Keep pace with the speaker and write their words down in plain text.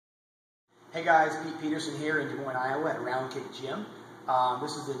Hey guys, Pete Peterson here in Des Moines, Iowa at Round Kick Gym.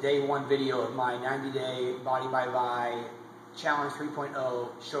 This is the day one video of my 90-day Body by Vi Challenge 3.0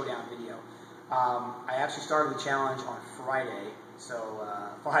 Showdown video. I actually started the challenge on Friday, so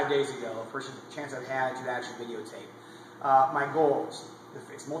 5 days ago, first chance I've had to actually videotape. My goals,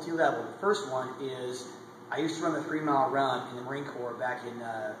 it's multi-level. The first one is, I used to run the 3-mile run in the Marine Corps back in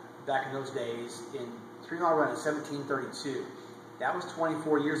those days, in 3-mile run in 1732. That was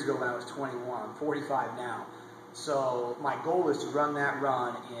 24 years ago when I was 21. I'm 45 now. So my goal is to run that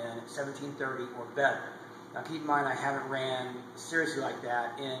run in 1730 or better. Now keep in mind I haven't ran seriously like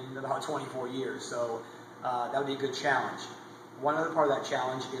that in about 24 years, so that would be a good challenge. One other part of that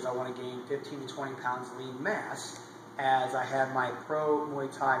challenge is I want to gain 15 to 20 pounds lean mass as I have my pro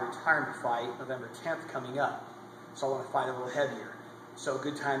Muay Thai retirement fight November 10th coming up. So I want to fight a little heavier. So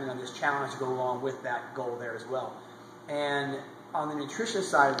good timing on this challenge to go along with that goal there as well. And on the nutrition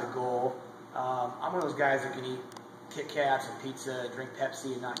side of the goal, I'm one of those guys that can eat Kit Kats and pizza, drink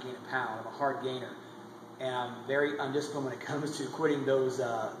Pepsi, and not gain a pound. I'm a hard gainer, and I'm very undisciplined when it comes to quitting those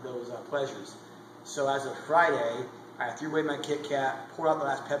pleasures. So as of Friday, I threw away my Kit Kat, poured out the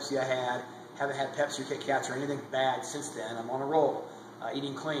last Pepsi I had. Haven't had Pepsi or Kit Kats or anything bad since then. I'm on a roll,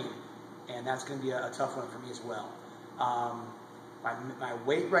 eating clean, and that's going to be a tough one for me as well. My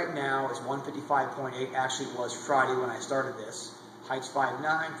weight right now is 155.8. Actually, it was Friday when I started this. Height's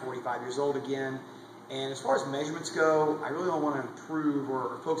 5'9", 45 years old again. And as far as measurements go, I really don't want to improve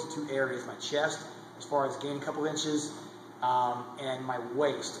or focus in two areas. My chest, as far as gaining a couple inches, and my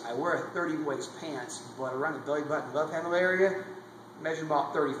waist. I wear a 30 waist pants, but around the belly button, love handle area, measure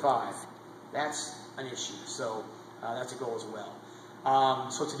about 35. That's an issue, so that's a goal as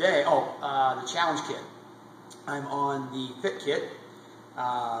well. So today, the challenge kit. I'm on the Fit Kit.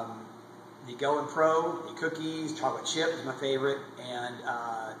 The Going Pro, the cookies, chocolate chip is my favorite, and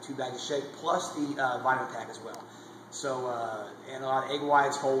 2 bags of shake, plus the vitamin pack as well. So, and a lot of egg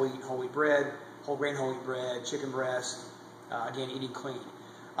whites, whole wheat bread, whole grain whole wheat bread, chicken breast, again, eating clean.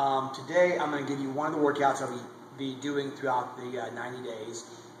 Today, I'm going to give you one of the workouts I'll be doing throughout the 90 days.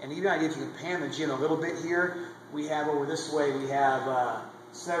 And to give you an idea, if you can pan the gym a little bit here, we have over this way, we have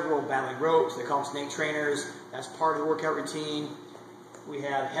several battling ropes. They call them snake trainers. That's part of the workout routine. We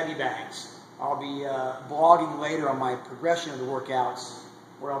have heavy bags. I'll be vlogging later on my progression of the workouts,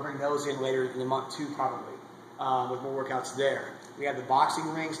 where I'll bring those in later in the month too, probably, with more workouts there. We have the boxing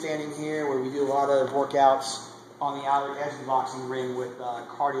ring standing here, where we do a lot of workouts on the outer edge of the boxing ring with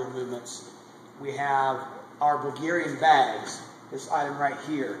cardio movements. We have our Bulgarian bags, this item right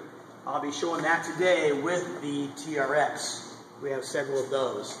here. I'll be showing that today with the TRX. We have several of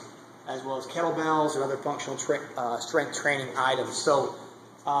those, as well as kettlebells and other functional strength training items. So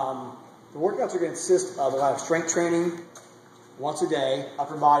the workouts are going to consist of a lot of strength training once a day,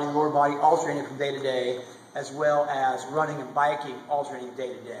 upper body, lower body, alternating from day to day, as well as running and biking, alternating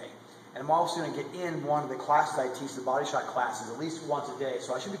day to day. And I'm also going to get in one of the classes I teach, the Body Shot classes, at least once a day.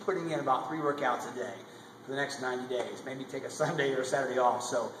 So I should be putting in about 3 workouts a day for the next 90 days. Maybe take a Sunday or a Saturday off.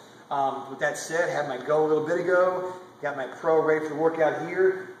 So with that said, I had my go a little bit ago. Got my pro ready for the workout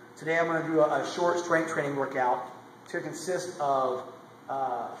here. Today I'm going to do a short strength training workout to consist of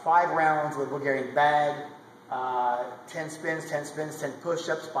 5 rounds of the Bulgarian bag, 10 spins, 10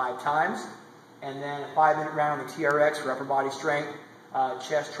 push-ups 5 times, and then a 5-minute round of the TRX for upper body strength,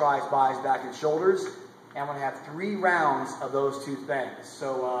 chest, tries, buys, back, and shoulders. And I'm going to have 3 rounds of those 2 things.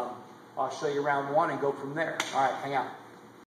 So I'll show you round 1 and go from there. All right, hang out.